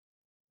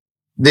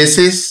This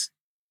is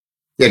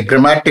a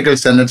grammatical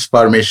sentence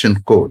formation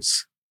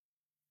course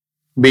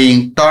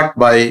being taught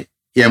by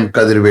M.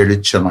 Kadirvelu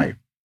Chennai.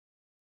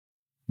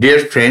 Dear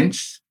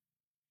friends,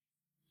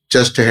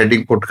 just a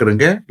heading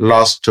potukrunga,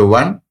 last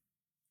one,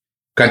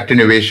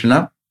 continuation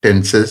of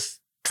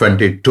tenses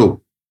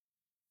 22.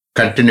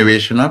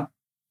 Continuation of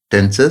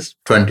tenses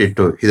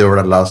 22.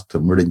 Idoda last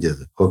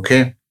mudinjadu.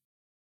 Okay.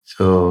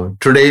 So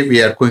today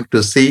we are going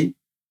to see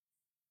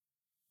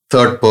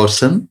third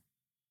person.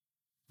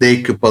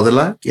 Theyku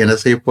padala enna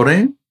seiya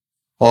poren?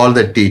 All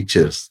the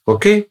teachers.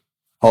 Okay.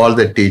 All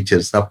the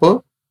teachers.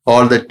 Appo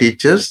all the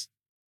teachers.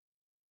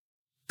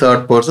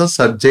 Third person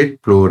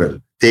subject plural.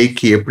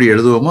 Theyku eppadi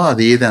eludhuvomo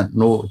adhe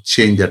no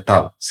change at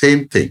all.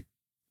 Same thing.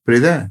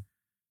 Puriyudha?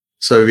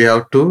 So we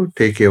have to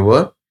take a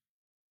verb.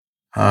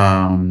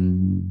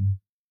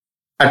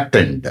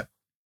 Attend.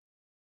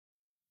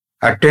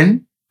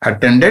 Attend,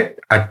 attended,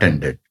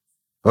 attended.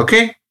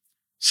 Okay?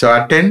 So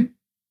attend,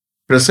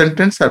 present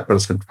tense or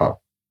present form.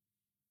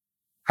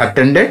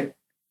 Attended,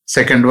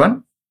 second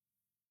one.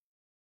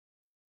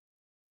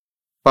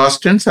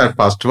 Past tense or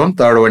past one.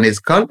 Third one is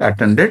called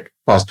attended,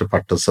 past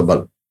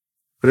participle.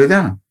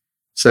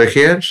 So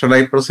here, shall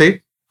I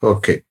proceed?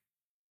 Okay.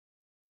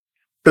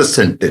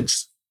 Present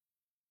tense.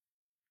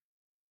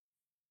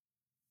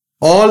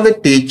 All the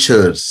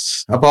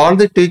teachers. Of all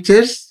the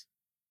teachers,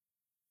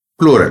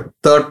 plural.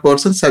 Third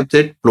person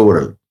subject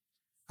plural.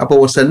 அப்போ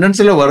ஒரு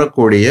சென்டென்ஸ்ல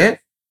வரக்கூடிய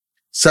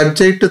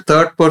subject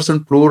third person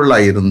ப்ளூரலா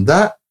இருந்தா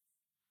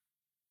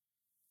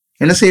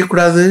என்ன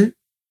செய்யக்கூடாது?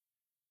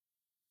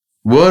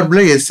 வேர்ப்ல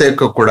S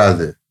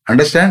சேர்க்கக்கூடாது.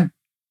 Understand?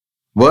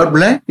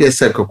 வேர்ப்ல S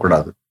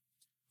சேர்க்கக்கூடாது.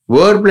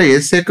 வேர்ப்ல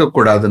S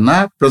சேர்க்கக்கூடாதுன்னா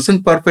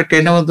present perfect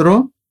என்ன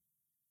வந்துடும்?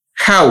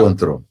 ஹேவ்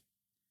வந்துடும்.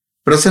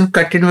 பிரசன்ட்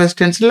கண்டினியூஸ்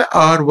டென்ஸ்ல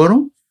ஆர்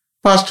வரும்.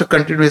 பாஸ்ட்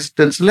கண்டினியூஸ்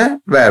டென்ஸ்ல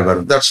வேர்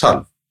வரும். That's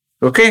all.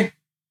 Okay?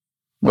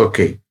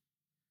 Okay.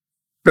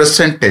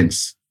 Present tense.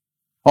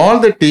 All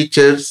the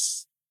teachers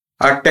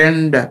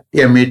attend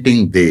a meeting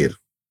there.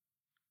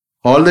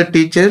 All the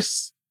teachers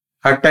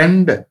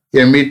attend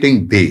a meeting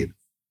there.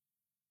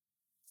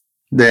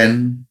 Then,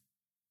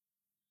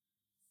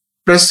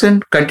 present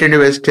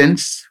continuous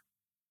tense.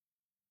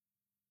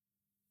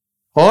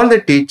 All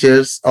the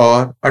teachers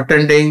are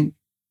attending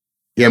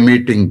a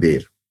meeting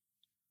there.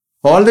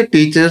 All the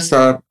teachers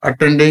are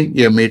attending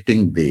a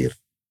meeting there.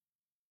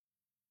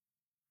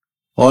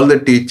 All the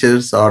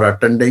teachers are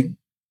attending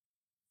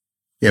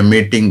a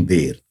meeting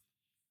there.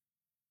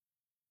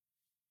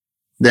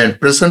 Then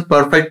present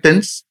perfect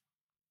tense.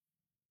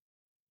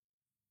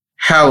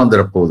 Have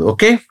vandirapodhu.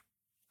 Okay?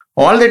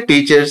 All the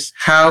teachers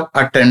have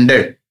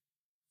attended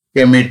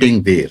a meeting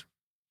there.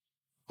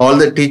 All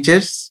the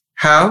teachers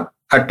have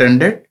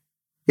attended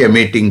a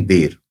meeting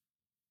there.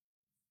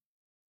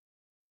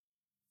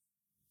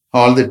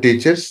 All the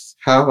teachers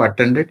have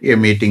attended a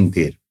meeting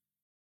there.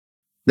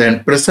 Then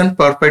present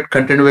perfect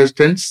continuous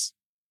tense.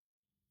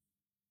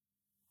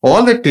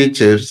 All the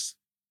teachers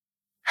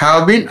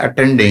have been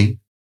attending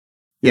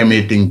a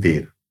meeting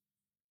there.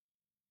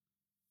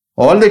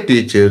 All the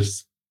teachers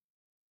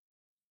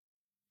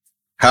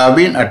have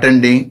been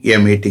attending a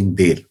meeting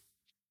there.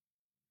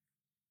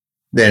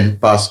 Then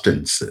past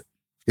tense.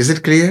 Is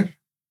it clear?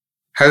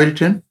 Have you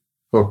written?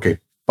 Okay.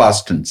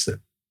 Past tense.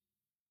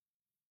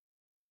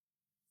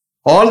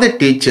 All the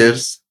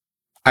teachers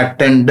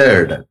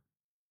attended.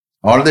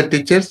 All the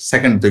teachers,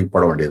 second thing,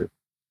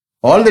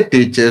 all the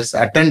teachers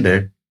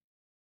attended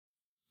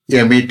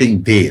a meeting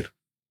there.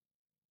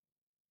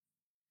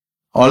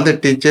 All the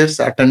teachers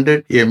attended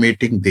a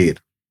meeting there.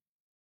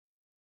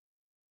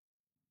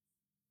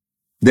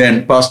 Then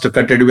past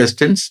continuous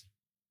tense.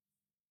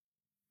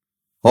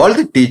 All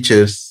the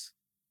teachers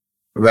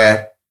were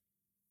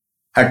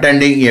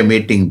attending a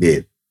meeting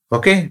there.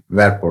 Okay?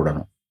 Were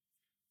podano.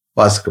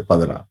 Past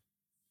padala.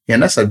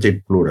 Yana subject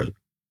plural.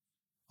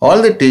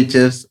 All the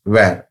teachers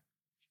were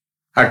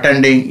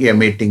attending a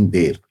meeting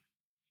there.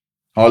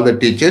 All the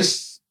teachers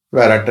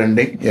were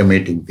attending a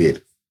meeting there.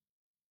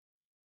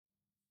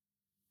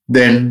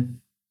 Then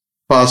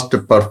past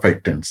perfect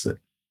tense.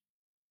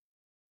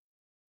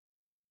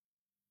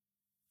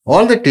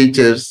 All the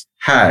teachers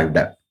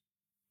had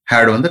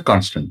on the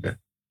constant.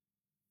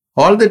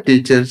 All the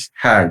teachers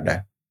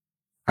had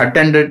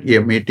attended a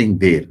meeting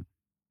there.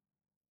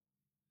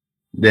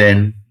 Then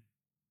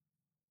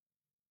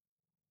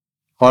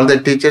all the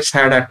teachers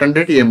had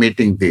attended a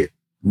meeting there.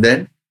 Then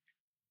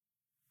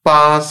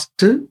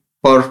past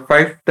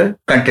perfect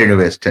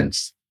continuous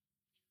tense.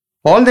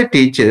 All the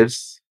teachers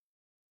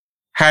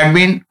had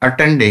been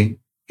attending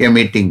a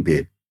meeting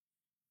there.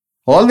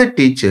 All the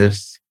teachers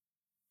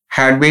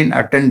had been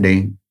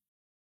attending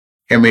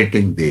a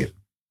meeting there.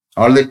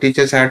 All the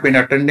teachers had been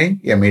attending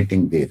a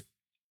meeting there.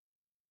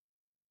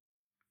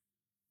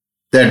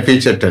 Then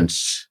future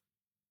tense.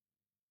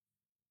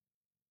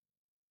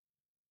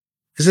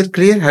 Is it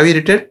clear? Have you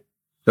written?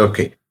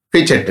 Okay.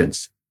 Future tense.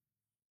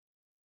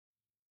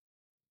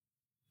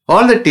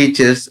 All the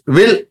teachers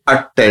will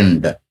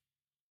attend.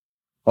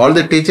 All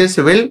the teachers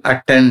will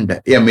attend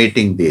a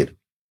meeting there.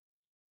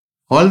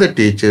 All the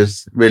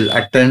teachers will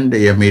attend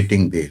a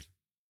meeting there.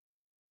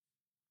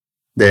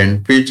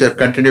 Then future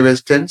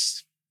continuous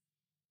tense.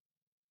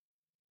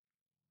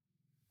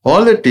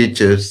 All the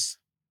teachers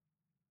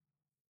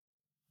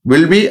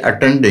will be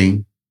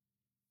attending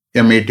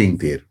a meeting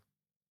there.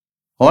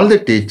 All the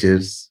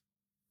teachers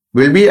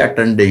will be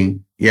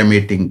attending a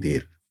meeting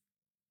there.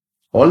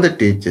 All the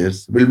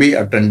teachers will be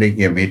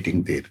attending a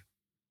meeting there.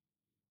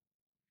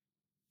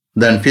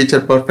 Then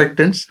future perfect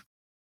tense.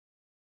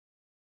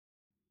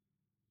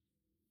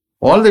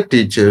 All the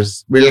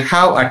teachers will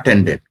have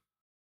attended.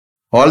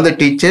 All the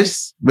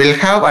teachers will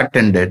have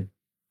attended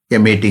a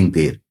meeting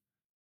there.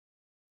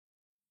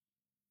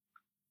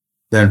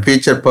 Then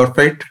future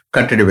perfect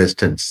continuous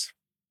tense.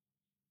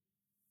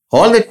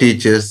 All the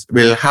teachers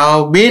will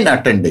have been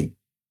attending.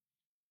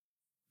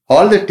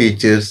 All the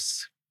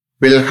teachers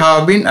will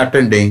have been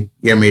attending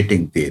a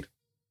meeting there.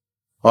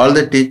 All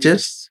the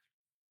teachers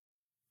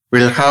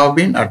will have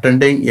been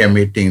attending a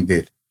meeting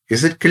there.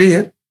 Is it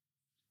clear?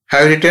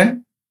 Have you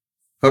written?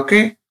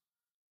 Okay.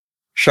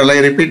 Shall I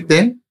repeat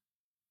then?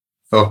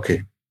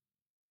 Okay.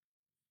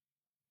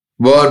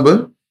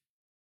 Verb,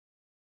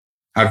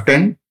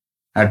 attend,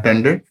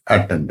 attended,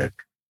 attended.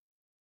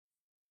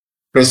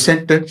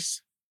 Present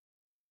tense.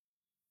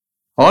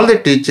 All the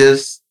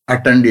teachers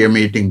attend a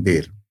meeting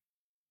there.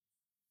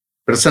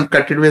 Present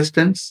continuous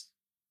tense.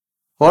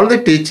 All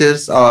the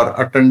teachers are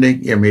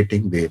attending a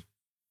meeting there.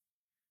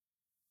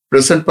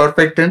 Present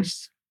perfect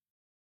tense.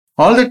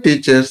 All the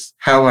teachers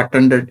have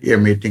attended a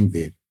meeting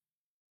there.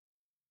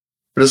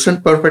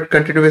 Present perfect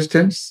continuous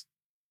tense.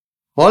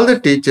 All the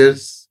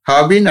teachers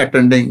have been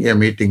attending a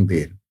meeting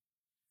there.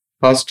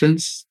 Past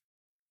tense.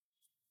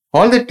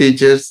 All the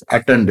teachers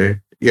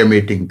attended a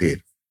meeting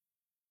there.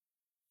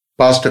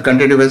 Past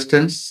continuous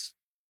tense.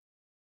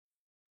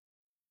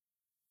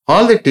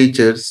 All the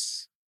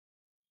teachers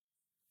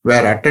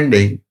were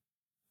attending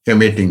a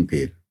meeting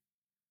there.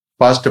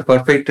 Past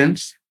perfect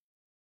tense.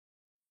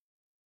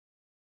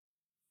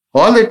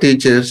 All the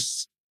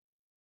teachers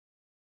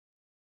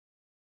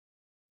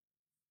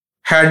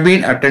had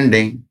been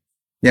attending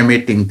a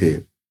meeting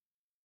there.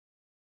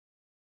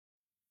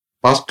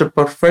 Past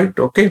perfect,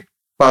 okay.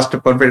 Past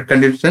perfect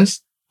continuous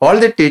tense. All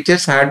the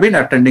teachers had been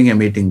attending a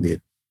meeting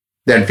there.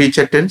 Then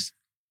future tense.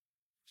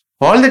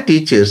 All the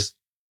teachers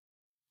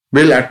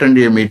will attend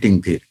a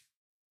meeting there.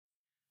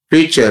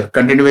 Future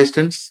continuous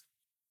tense.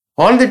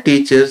 All the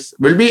teachers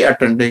will be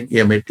attending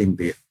a meeting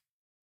there.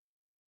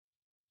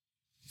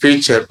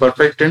 Future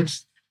perfect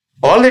tense.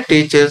 All the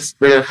teachers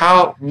will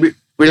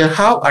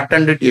have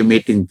attended a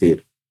meeting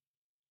there.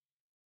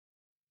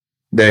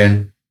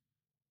 Then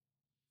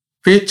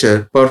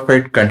future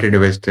perfect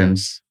continuous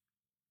tense.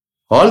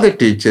 All the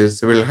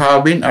teachers will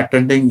have been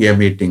attending a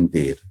meeting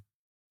there.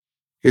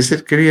 Is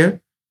it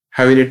clear?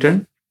 Have you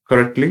written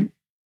correctly?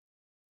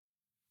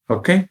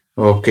 Okay?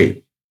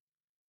 Okay.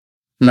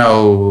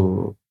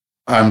 Now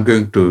I'm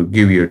going to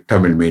give you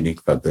Tamil meaning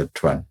for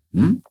that one.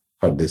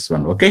 For this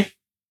one, okay?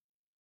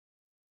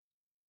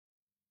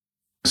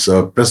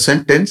 So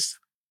present tense.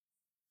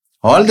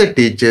 All the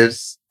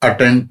teachers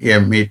attend a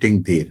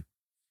meeting there.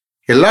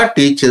 எல்லா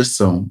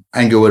டீச்சர்ஸும்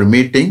அங்கே ஒரு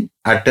meeting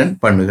attend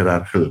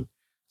பண்ணுகிறார்கள்.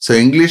 So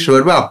English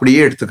வேர்பை அப்படியே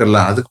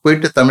எடுத்துக்கலாம். அதுக்கு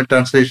போயிட்டு தமிழ்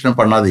டிரான்ஸ்லேஷன்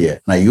பண்ணாதீங்க.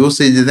 நான்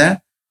யூசேஜ் தான்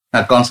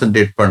நான்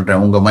கான்சென்ட்ரேட்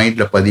பண்ணுறேன் உங்கள்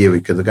மைண்டில் பதிய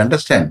வைக்கிறதுக்கு.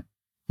 அண்டர்ஸ்டாண்ட்?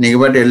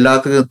 நீங்கள் பாட்டு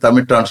எல்லாத்துக்கும்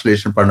தமிழ்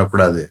டிரான்ஸ்லேஷன்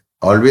பண்ணக்கூடாது.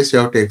 Always you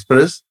have to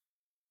express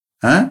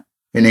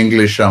in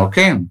English.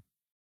 Okay?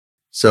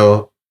 So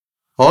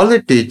all the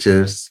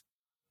teachers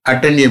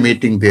attend a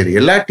meeting தேர்.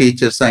 எல்லா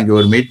டீச்சர்ஸும் அங்கே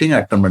ஒரு மீட்டிங்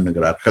அட்டென்ட்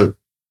பண்ணுகிறார்கள்.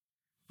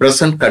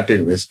 Present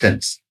continuous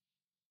tense.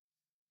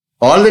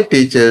 All the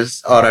teachers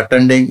are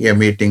attending a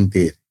meeting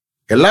there.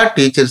 எல்லா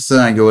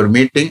டீச்சர்ஸும் அங்கே ஒரு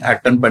மீட்டிங்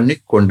அட்டென்ட் பண்ணி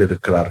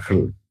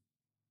கொண்டிருக்கிறார்கள்.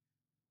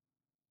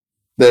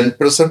 Then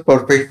present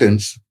perfect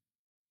tense.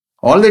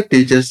 All the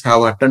teachers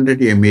have attended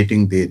a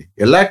meeting there.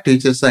 எல்லா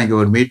டீச்சர்ஸும் அங்கே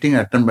ஒரு மீட்டிங்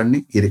அட்டென்ட் பண்ணி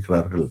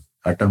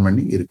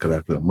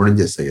இருக்கிறார்கள்.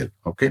 முடிஞ்ச செயல்.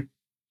 Okay?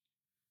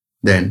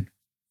 Then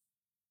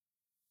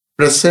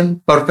present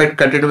perfect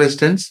continuous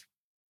tense.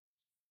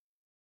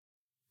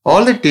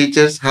 All the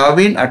teachers have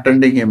been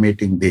attending a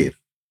meeting there.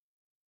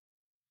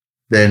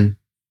 Then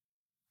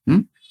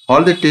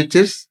all the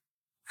teachers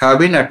have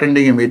been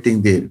attending a meeting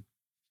there.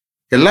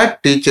 எல்லா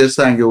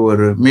டீச்சர்ஸும் அங்கே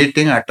ஒரு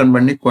மீட்டிங் அட்டன்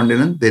பண்ணி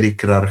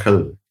கொண்டிருக்கிறார்கள்.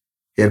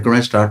 ஏற்கனவே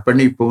ஸ்டார்ட்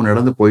பண்ணி இப்போவும்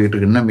நடந்து போயிட்டு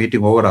இருக்குன்னா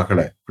மீட்டிங் ஓவர்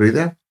ஆகலை.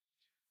 புரியுதா?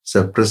 So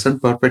present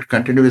perfect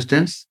continuous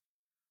tense.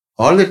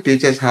 All the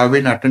teachers have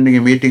been attending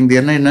a meeting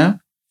தேர்னா என்ன?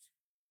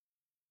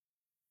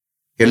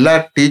 எல்லா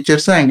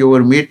டீச்சர்ஸும் அங்கே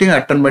ஒரு மீட்டிங்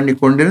அட்டன் பண்ணி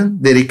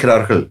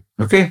கொண்டிருக்கிறார்கள்.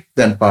 Okay?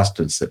 Then past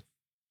tense.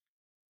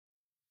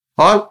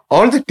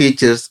 All the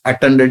teachers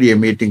attended a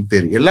meeting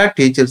there. எல்லா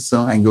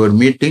டீச்சர்ஸும் அங்கே ஒரு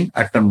மீட்டிங்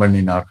அட்டன்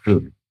பண்ணினார்கள்.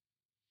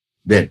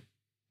 Then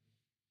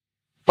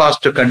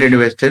past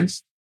continuous tense.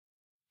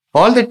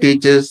 All the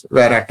teachers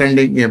were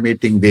attending a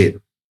meeting there.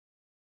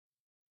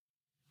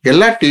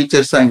 எல்லா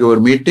டீச்சர்ஸும் அங்கே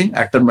ஒரு மீட்டிங்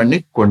அட்டன் பண்ணி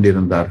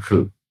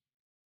கொண்டிருந்தார்கள்.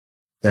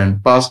 Then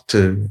past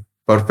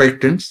perfect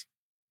tense.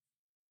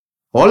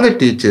 All the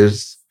teachers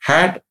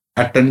had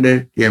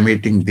attended a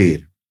meeting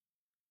there.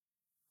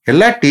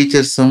 எல்லா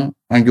டீச்சர்ஸும்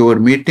அங்கே ஒரு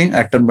மீட்டிங்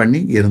அட்டன் பண்ணி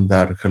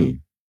இருந்தார்கள்.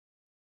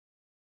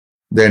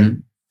 Then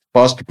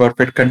past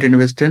perfect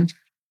continuous tense.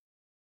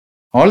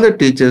 All the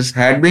teachers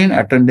had been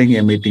attending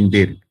a meeting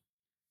there.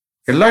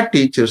 எல்லா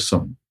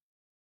டீச்சர்ஸும்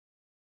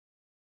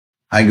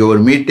அங்கே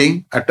ஒரு மீட்டிங்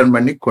அட்டன்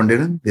பண்ணி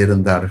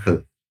கொண்டிருந்தார்கள்.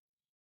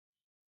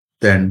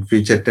 Then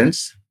future tense.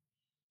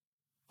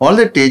 All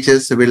the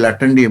teachers will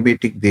attend a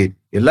meeting there.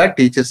 எல்லா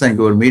டீச்சர்ஸும்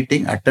அங்கே ஒரு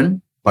மீட்டிங் அட்டன்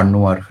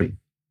பண்ணுவார்கள்.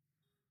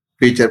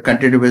 Future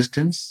continuous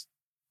tense.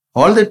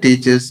 All the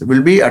teachers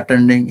will be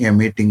attending a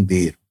meeting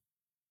there.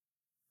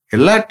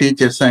 எல்லா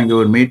டீச்சர்ஸும் அங்கே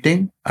ஒரு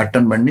மீட்டிங்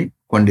அட்டன் பண்ணி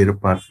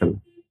கொண்டிருப்பார்கள்.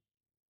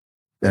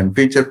 Then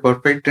future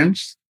perfect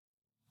tense.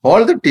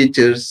 All the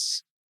teachers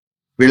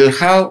will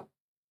have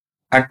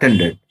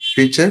attended.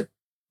 Future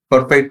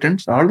perfect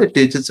tense. All the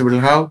teachers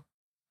will have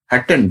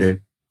attended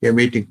a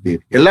meeting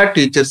there. எல்லா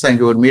teachers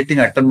அங்கே ஒரு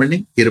meeting attend பண்ணி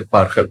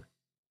இருப்பார்கள்.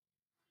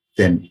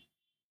 Then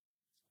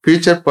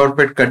future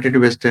perfect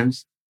continuous tense.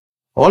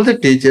 All the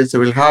teachers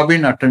will have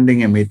been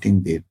attending a meeting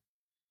there.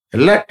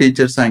 எல்லா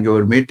teachers அங்கே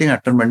ஒரு meeting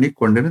attend பண்ணி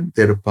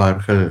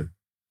கொண்டிருப்பார்கள்.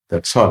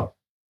 That's all.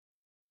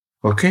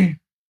 Okay.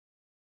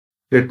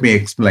 Let me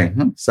explain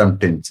some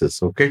tenses.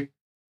 Okay.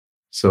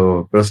 So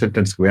present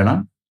tense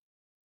வேணாம்.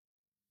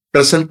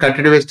 Present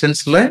continuous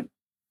tenseல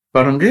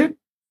பாருங்க,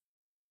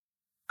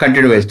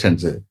 continuous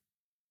tense.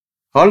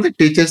 All the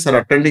teachers are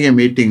attending a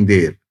meeting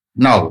there.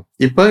 Now,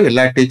 இப்போ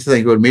எல்லா teachers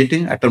இங்கே ஒரு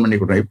மீட்டிங் அட்டன் பண்ணி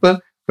கொடுறோம். இப்போ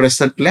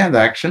ப்ரெசென்ட்ல அந்த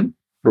ஆக்ஷன்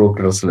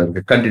ப்ரோக்ரஸ்ல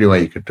இருக்கு, கண்டினியூ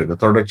ஆகிக்கிட்டு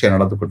இருக்கு, தொடர்ச்சியாக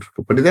நடந்துகிட்டு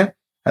இருக்கு. புரியுதா?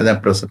 அதான்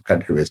present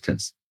continuous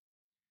tense.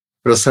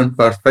 Present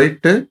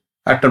perfect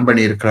attend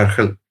பண்ணி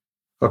இருக்கிறார்கள்.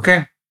 ஓகே.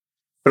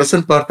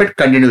 ப்ரெசென்ட் பர்ஃபெக்ட்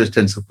கண்டினியூஸ்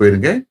டென்ஸுக்கு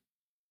போயிருங்க.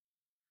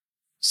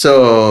 ஸோ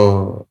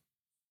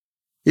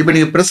இப்போ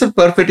நீங்க ப்ரெசென்ட்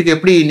பர்ஃபெக்ட்டுக்கு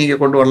எப்படி நீங்க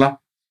கொண்டு வரலாம்?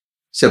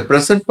 ஸோ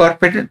ப்ரெசென்ட்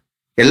பர்ஃபெக்ட்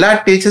எல்லா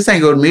டீச்சர்ஸும்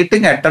அங்கே ஒரு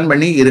மீட்டிங் அட்டன்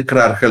பண்ணி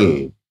இருக்கிறார்கள்.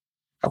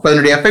 அப்போ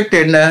அதனுடைய எஃபெக்ட்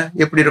என்ன,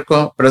 எப்படி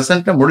இருக்கும்?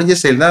 ப்ரெசென்ட் முடிஞ்ச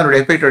செயல் தான்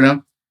அதனுடைய எஃபெக்ட் வேணும்.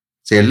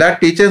 ஸோ எல்லா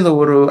டீச்சரும் இந்த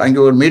அங்கே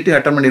ஒரு மீட்டிங்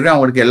அட்டன் பண்ணிருக்கோம்,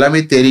 அவங்களுக்கு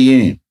எல்லாமே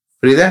தெரியும்.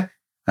 புரியுதா?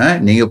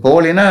 நீங்க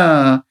போகலைன்னா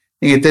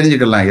நீங்க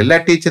தெரிஞ்சுக்கலாம். எல்லா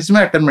டீச்சர்ஸுமே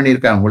அட்டன்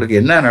பண்ணியிருக்காங்க, உங்களுக்கு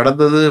என்ன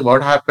நடந்தது,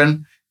 what happen.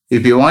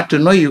 If you want to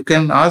know you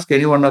can ask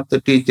any one of the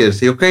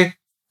teachers. Okay.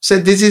 So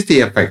this is the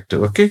effect.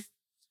 Okay.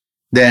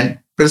 Then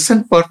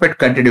present perfect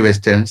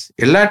continuous tense.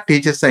 எல்லா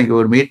டீச்சர்ஸும் அங்கே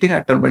ஒரு மீட்டிங்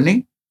அட்டன்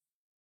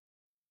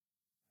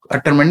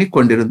பண்ணி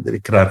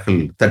கொண்டிருந்திருக்கிறார்கள்.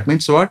 That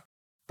means what?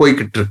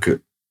 போய்கிட்டு இருக்கு.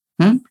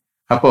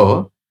 அப்போ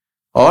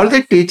all the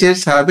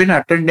teachers have been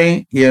attending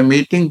a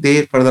meeting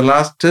there for the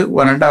last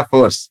 1.5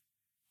 hours.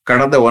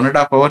 கடந்த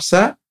 1.5 hours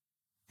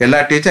எல்லா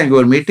டீச்சர் அங்கே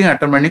ஒரு மீட்டிங்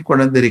அட்டன் பண்ணி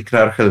கொண்டு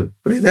வந்திருக்கிறார்கள்.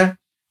 புரியுதா?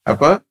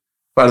 அப்போ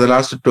for the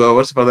last 2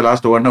 hours, for the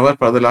last 1 hour,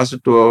 for the last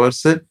 2 hours,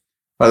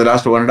 for the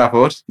last 1.5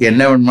 hours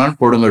என்ன வேணுமான்னு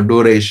போடுங்க,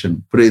 டூரேஷன்.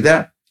 புரியுதா?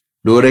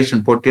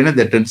 டூரேஷன் போட்டீங்கன்னா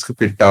the tense-க்கு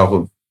ஃபிட்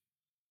ஆகும்.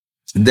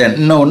 தென்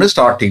இன்னொன்று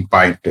ஸ்டார்டிங்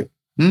பாயிண்ட்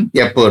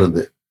எப்போ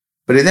இருந்து.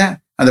 புரியுதா?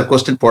 அந்த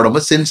கொஸ்டின்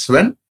போடும்போது since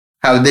when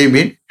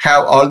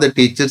have all the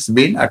teachers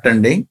been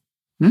attending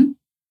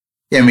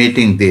a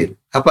meeting there.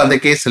 அப்போ அந்த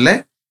கேஸில்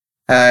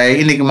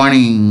இன்னைக்கு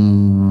மார்னிங்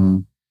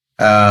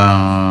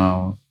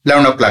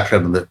 11 o'clock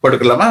இருந்து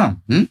போட்டுக்கலாமா?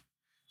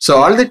 So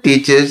all the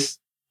teachers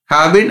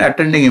have been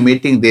attending a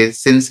meeting there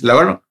since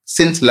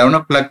 11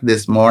 o'clock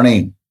this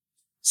morning.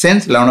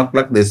 Since 11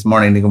 o'clock this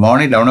morning. இன்னைக்கு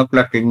morning 11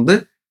 o'clock இருந்து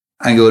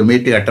அங்கே ஒரு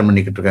மீட்டிங் அட்டன்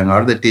பண்ணிக்கிட்டு இருக்காங்க.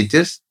 All the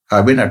teachers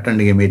have been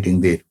attending a meeting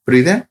there.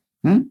 புரியுதா?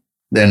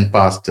 Then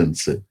past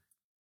tense.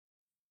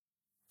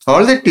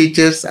 All the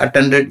teachers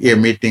attended a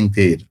meeting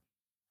there.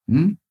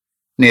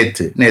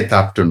 நேத்து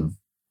afternoon.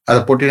 அதை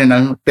போட்டு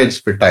நாங்கள் டென்ஸ்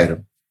ஃபிட்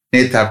ஆயிரும்.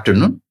 நேத்து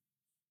afternoon.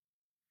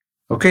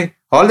 Okay.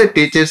 All the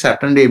teachers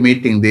attend A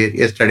meeting there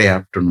yesterday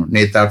afternoon.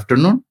 நேத்து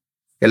afternoon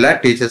எல்லா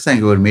டீச்சர்ஸும்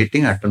அங்கே ஒரு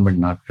மீட்டிங் அட்டன்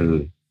பண்ணினார்கள்.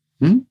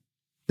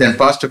 தென்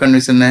பாஸ்ட்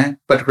கன்வின்ஸ் என்ன?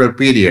 Particular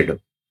period.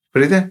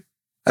 புரியுது?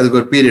 அதுக்கு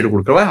ஒரு பீரியட்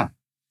கொடுக்கவா?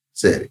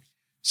 சரி.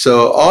 So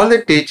all the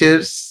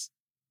teachers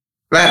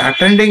were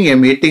attending a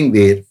meeting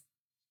there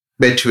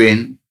between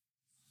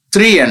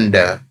 3 and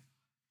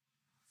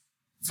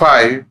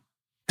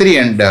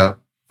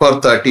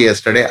 4:30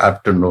 yesterday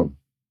afternoon.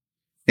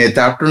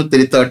 நேற்று ஆஃப்டர்நூன்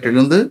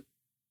 3:30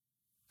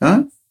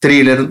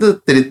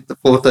 3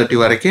 4:30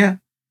 வரைக்கும்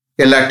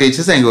எல்லா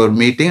டீச்சர்ஸும் அங்கே ஒரு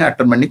மீட்டிங்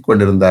அட்டன் பண்ணி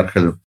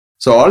கொண்டிருந்தார்கள்.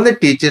 So all the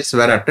teachers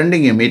were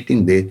attending a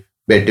meeting there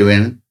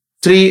between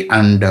 3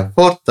 and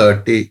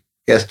 4:30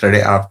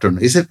 yesterday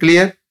afternoon. Is it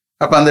clear?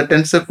 அப்போ அந்த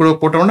டென்ஸை கூட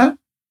போட்டோம்னா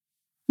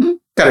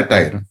கரெக்ட்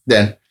ஆயிரும்.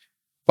 தென்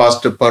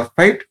பாஸ்ட்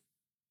பர்ஃபெக்ட்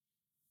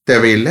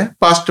தேவையில்லை.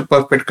 Past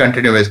perfect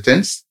continuous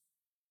tense.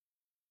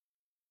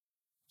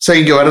 So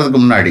இங்கே வர்றதுக்கு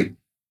முன்னாடி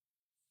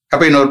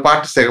அப்போ இன்னொரு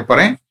பாட்டு சேர்க்க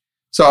போறேன்.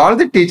 So all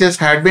the teachers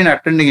had been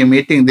attending a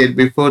meeting there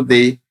before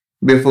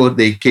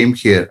they came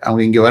here.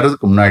 அவங்க இங்கே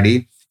வர்றதுக்கு முன்னாடி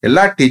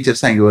எல்லா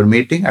டீச்சர்ஸும் அங்கே ஒரு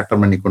மீட்டிங்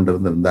அட்டன் பண்ணி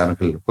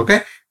கொண்டிருந்தார்கள். ஓகே.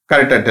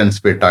 கரெக்டாக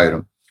டென்ஸ் ஃபிட்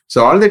ஆயிரும். So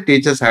all the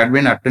teachers had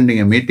been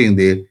attending a meeting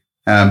there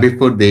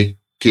before they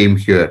came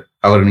here.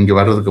 அவர் இங்கே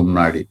வர்றதுக்கு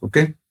முன்னாடி.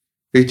 Okay.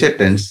 Future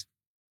tense.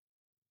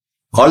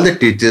 All the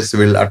teachers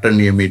will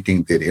attend a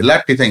meeting தேர். எல்லா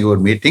டீச்சர் இங்கே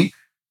ஒரு மீட்டிங்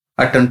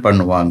அட்டன்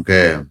பண்ணுவாங்க.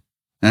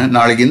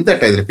 நாளைக்கு இந்த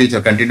டயத்தில்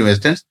future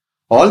continuous tense.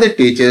 All the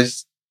teachers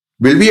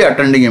will be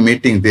attending a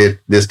meeting there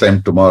this time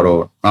tomorrow.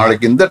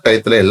 நாளைக்கு இந்த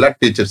டயத்தில் எல்லா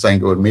டீச்சர்ஸும்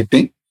இங்கே ஒரு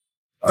மீட்டிங்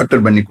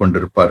அட்டெண்ட் பண்ணி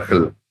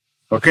கொண்டிருப்பார்கள்.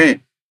 ஓகே,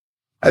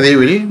 அதே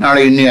வழி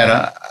நாளை இன்னும்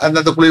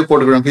அந்த குழுவை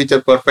போட்டுக்கணும்.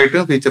 ஃபியூச்சர்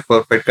பர்ஃபெக்டும் ஃபியூச்சர்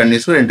பர்ஃபெக்ட்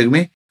கண்டிஷனும்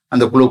ரெண்டுக்குமே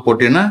அந்த குழு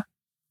போட்டீங்கன்னா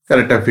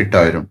கரெக்டாக ஃபிட்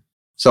ஆயிரும்.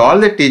 So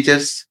all the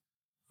teachers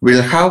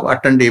will have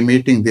attend A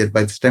meeting there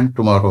by this time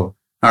tomorrow.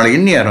 நாளை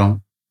இன்னும்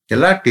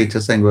எல்லா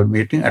டீச்சர்ஸும் இங்கே ஒரு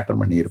மீட்டிங்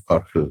அட்டெண்ட் பண்ணி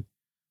இருப்பார்கள்.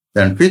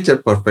 தென் future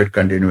perfect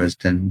continuous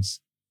tense,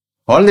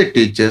 all the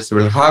teachers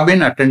will have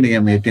been attending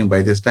a meeting by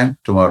this time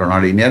tomorrow.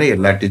 நாளை நேரம்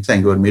எல்லா டீச்சர்ஸ்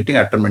அங்கே ஒரு மீட்டிங்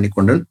அட்டெண்ட் பண்ணி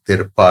கொண்டு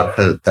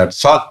இருப்பார்கள்.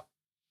 That's all.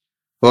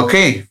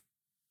 Okay,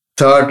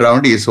 third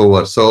round is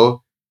over. So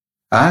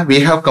we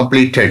have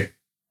completed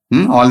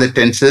all the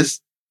tenses.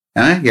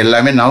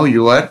 எல்லாமே now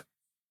you are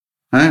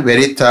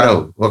very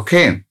thorough.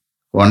 Okay,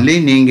 only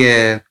நீங்க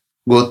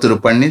go through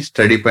பண்ணி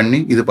ஸ்டடி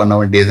பண்ணி இது பண்ண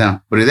வேண்டியதுதான்.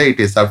 புரியுதா?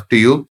 It is up to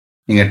you.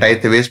 நீங்க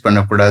டயத்தை வேஸ்ட்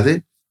பண்ணக்கூடாது.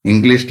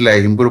 இங்கிலீஷ்ல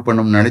இம்ப்ரூவ்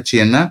பண்ணணும்னு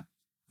நினைச்சீங்கன்னா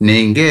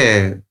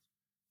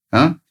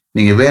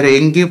நீங்க வேற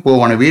எங்கேயும்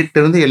போகணும்.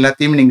 வீட்டில இருந்து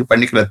எல்லாத்தையுமே நீங்க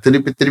பண்ணிக்கலாம்.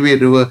 திருப்பி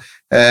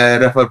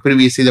ரெஃபர்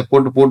ப்ரீவியஸ் இதை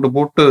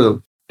போட்டு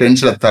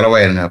டென்ஸ்ல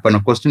தரவாயிருங்க. அப்ப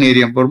நான் கொஸ்டின்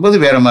ஏரியா போகும்போது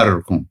வேற மாதிரி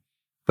இருக்கும்.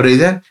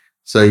 புரியுதா?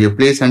 So you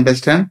please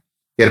understand.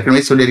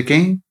 ஏற்கனவே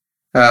சொல்லியிருக்கேன்,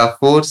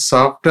 4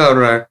 soft or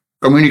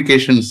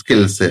communication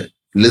skills: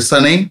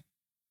 listening,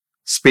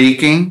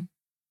 speaking,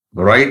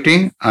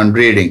 writing and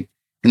reading.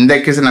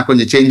 இந்த கேஸ் நான்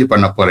கொஞ்சம் சேஞ்ச்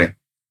பண்ண போறேன்.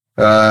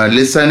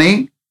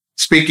 லிசனிங்,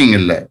 ஸ்பீக்கிங்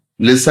இல்லை,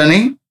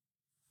 listening,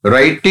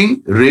 writing,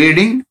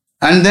 reading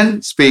and then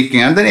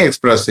speaking and then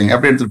expressing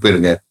அப்படி எடுத்துட்டு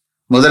போயிருங்க.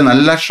 முதல்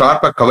நல்லா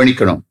ஷார்ப்பா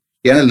கவனிக்கணும்.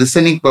 ஏன்னா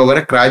லிசனிங்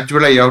பவரை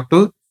கிராஜுவலா you have to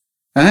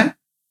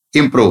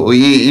improve,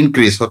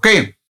 increase. Okay,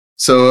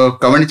 so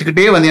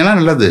கவனிச்சுக்கிட்டே வந்தீங்கன்னா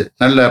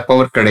நல்ல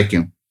பவர்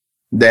கிடைக்கும்.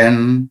 Then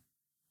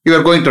you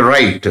are going to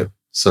right.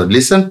 So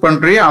listen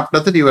பண்றியே,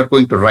 after that you are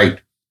going to right.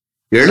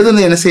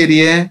 எழுதுனது என்ன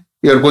செய்ய?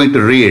 You are going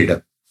to read.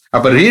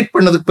 அப்ப ரீட்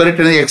பண்ணதுக்கு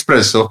பிறகு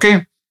எக்ஸ்பிரஸ். ஓகே,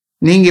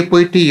 நீங்க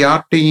போயிட்டு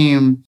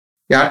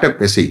யார்கிட்ட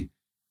பேச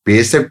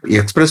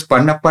எக்ஸ்பிரஸ்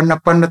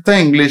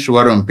பண்ணத்தான் இங்கிலீஷ்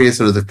வரும்.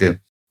 பேசுறதுக்கு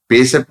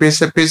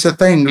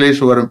பேசத்தான் இங்கிலீஷ்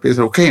வரும்.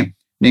 ஓகே,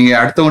 நீங்க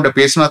அடுத்தவங்கள்ட்ட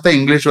பேசினா தான்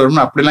இங்கிலீஷ்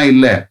வரும்னு அப்படிலாம்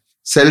இல்ல.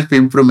 செல்ஃப்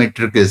இம்ப்ரூவ்மெண்ட்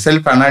இருக்கு,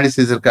 செல்ஃப்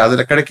அனாலிசிஸ் இருக்கு.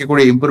 அதுல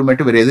கிடைக்கக்கூடிய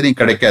இம்ப்ரூவ்மெண்ட் வேற எதுவும்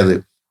கிடைக்காது.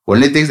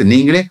 ஒன்லி திங்ஸ்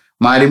நீங்களே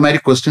மாறி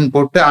கொஸ்டின்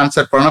போட்டு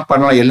ஆன்சர்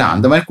பண்ணலாம். எல்லாம்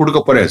அந்த மாதிரி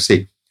கொடுக்க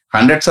போறேன்.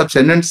 hundreds of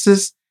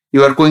sentences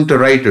you are going to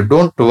write.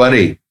 Don't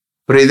worry.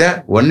 புரியுதா?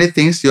 Only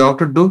things you have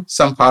to do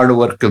some hard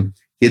work.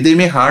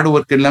 எதுவுமே ஹார்ட்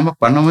ஒர்க் இல்லாம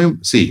பண்ணவும்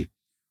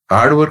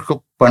ஹார்ட் ஒர்க்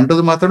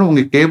பண்றது மாத்திரம்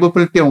உங்க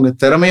கேப்பபிலிட்டி, உங்க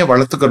திறமையை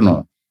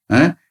வளர்த்துக்கணும்.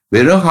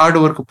 வெறும் ஹார்ட்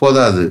ஒர்க்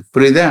போதாது.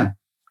 புரியுதா?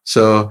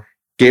 So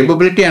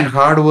capability and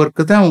hard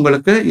work தான்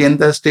உங்களுக்கு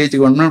எந்த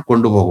ஸ்டேஜுக்கு வேணும்னு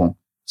கொண்டு போகும்.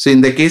 ஸோ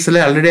இந்த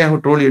கேஸ்ல already I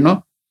have told you no.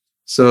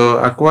 So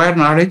acquire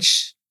knowledge,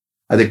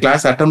 அது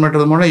கிளாஸ் அட்டன்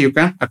பண்றது மூலம் யூ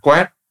கேன்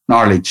அக்வயர்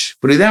நாலேஜ்.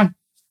 புரியுதா?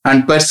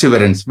 அண்ட்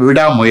பெர்சிவரன்ஸ்,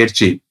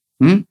 விடாமுயற்சி.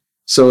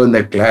 ஸோ இந்த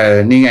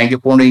நீங்க அங்கே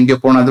போகணும் இங்கே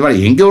போகணும் அது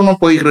மாதிரி எங்கே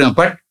ஒன்றும் போய்க்கிறோம்.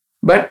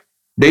 பட்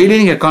டெய்லி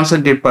நீங்க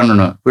கான்சென்ட்ரேட்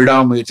பண்ணணும்.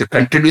 விடாமுயற்சி,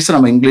 கண்டினியூஸா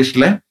நம்ம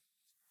இங்கிலீஷ்ல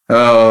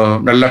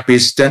நல்லா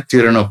பேசித்தான்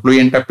தீரணும்,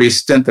 ஃப்ளூயண்டா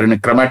பேசித்தான்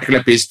தரணும்,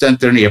 கிராமட்டிக்கலா பேசித்தான்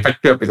தரணும்,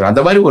 எஃபெக்டிவா பேசணும்.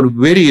 அந்த மாதிரி ஒரு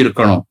வெறி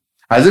இருக்கணும்.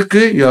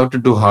 அதுக்கு you have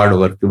to do hard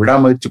work.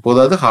 விடாமுயற்சி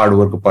போதாது, ஹார்ட்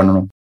ஒர்க்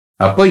பண்ணணும்.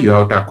 அப்போ you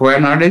have to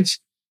acquire knowledge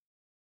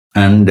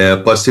and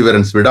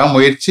perseverance,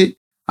 விடாமுயற்சி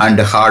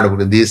அண்ட் ஹார்ட்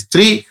ஒர்க். தீஸ்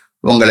 3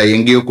 உங்களை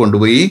எங்கேயோ கொண்டு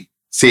போய்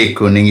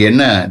சேர்க்கும். நீங்க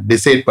என்ன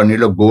டிசைட்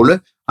பண்ணிடல கோலு,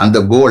 அந்த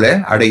கோலை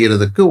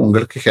அடைகிறதுக்கு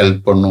உங்களுக்கு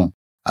ஹெல்ப் பண்ணும்.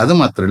 அது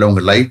மாத்திரம் இல்லை,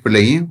 உங்க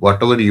லைஃப்லையும்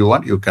whatever you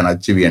want you can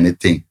achieve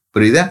anything.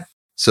 புரியுதா?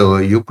 So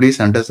you please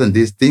understand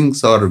these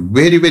things are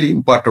very very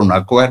important.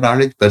 Acquire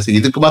knowledge பெருசு.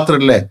 இதுக்கு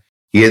மாத்திரம் இல்லை,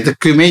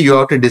 எதுக்குமே you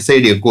have to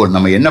decide a goal.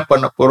 நம்ம என்ன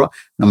பண்ண போறோம்,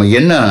 நம்ம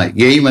என்ன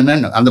எய்ம் என்ன,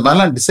 அந்த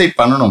மாதிரிலாம் டிசைட்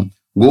பண்ணணும்.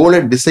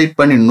 கோலை டிசைட்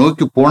பண்ணி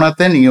நோக்கி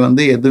போனாதான்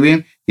நீங்க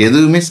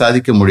எதுவுமே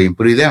சாதிக்க முடியும்.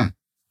 புரியுதா?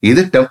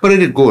 இது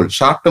டெம்பரரி கோல்,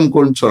 ஷார்ட் டேர்ம்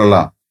கோல்னு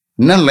சொல்லலாம்.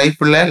 இன்னும்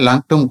லைஃப்ல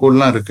லாங் டேர்ம்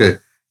கோல்லாம் இருக்கு.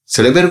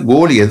 சில பேர்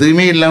கோல்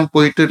எதுவுமே இல்லாம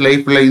போயிட்டு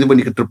லைஃப்ல இது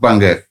பண்ணிக்கிட்டு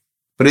இருப்பாங்க.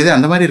 புரியுதா?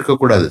 அந்த மாதிரி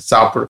இருக்கக்கூடாது.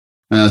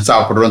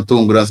 சாப்பிடுறோம்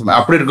தூங்குறோம்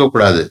அப்படி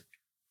இருக்கக்கூடாது.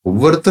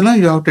 ஒவ்வொருத்தரும்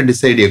you have to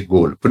decide a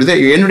goal. புரியுதா?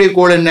 என்னுடைய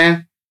கோல் என்ன?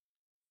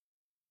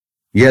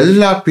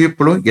 எல்லா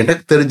பீப்புளும்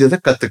எனக்கு தெரிஞ்சதை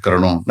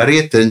கத்துக்கிறணும்,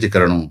 நிறைய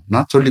தெரிஞ்சுக்கிறணும்,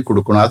 நான் சொல்லி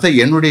கொடுக்கணும். அதான்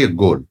என்னுடைய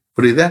கோல்.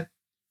 புரியுதா?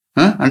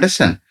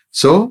 Understand?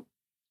 So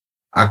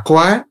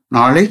acquire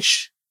knowledge,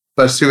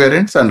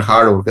 perseverance and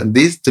hard work.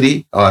 These 3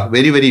 are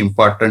very very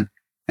important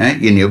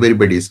in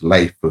everybody's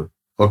life.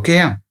 Okay,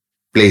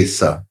 please.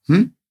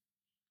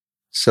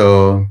 So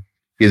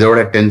இதோட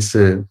டென்ஸ்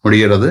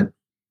முடிகிறது.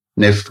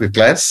 Next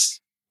class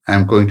I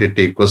am going to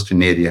take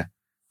question area.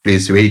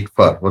 Please wait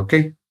for.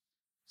 Okay,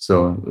 so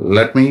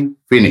let me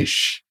finish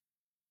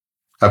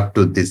up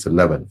to this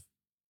level.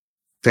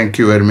 Thank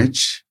you very much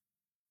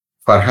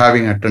for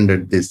having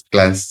attended this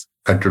class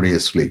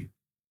continuously.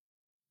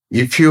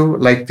 If you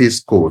like this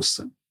course,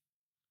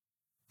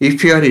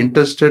 if you are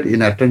interested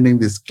in attending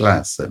this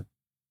class,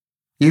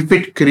 if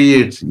it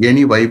creates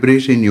any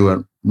vibration in your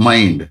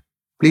mind,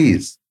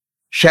 please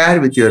share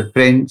with your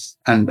friends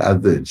and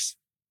others.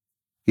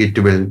 It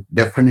will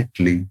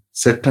definitely,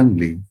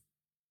 certainly,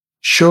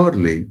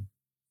 surely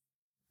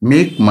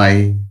make my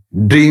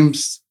dreams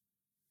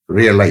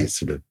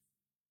realized.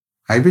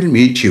 I will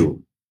meet you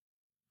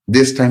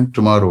this time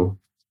tomorrow.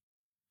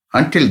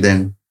 Until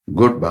then,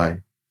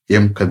 goodbye.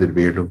 M.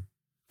 Kadirvelu.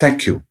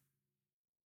 Thank you.